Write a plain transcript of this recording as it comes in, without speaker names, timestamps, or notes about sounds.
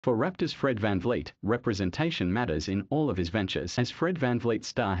For Raptors Fred VanVleet, representation matters in all of his ventures. As Fred VanVleet's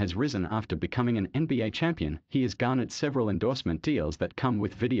star has risen after becoming an NBA champion, he has garnered several endorsement deals that come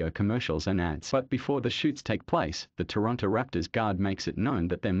with video commercials and ads. But before the shoots take place, the Toronto Raptors guard makes it known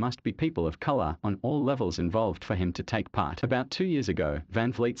that there must be people of color on all levels involved for him to take part. About 2 years ago,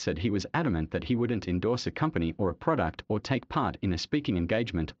 VanVleet said he was adamant that he wouldn't endorse a company or a product or take part in a speaking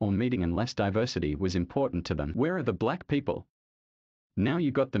engagement or meeting unless diversity was important to them. Where are the black people? Now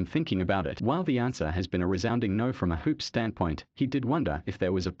you got them thinking about it. While the answer has been a resounding no from a hoops standpoint, he did wonder if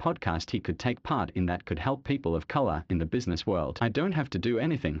there was a podcast he could take part in that could help people of color in the business world. I don't have to do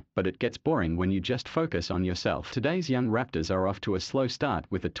anything, but it gets boring when you just focus on yourself. Today's young Raptors are off to a slow start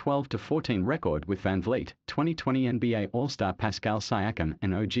with a 12-14 record with VanVleet, 2020 NBA All-Star Pascal Siakam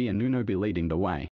and OG Anunoby leading the way.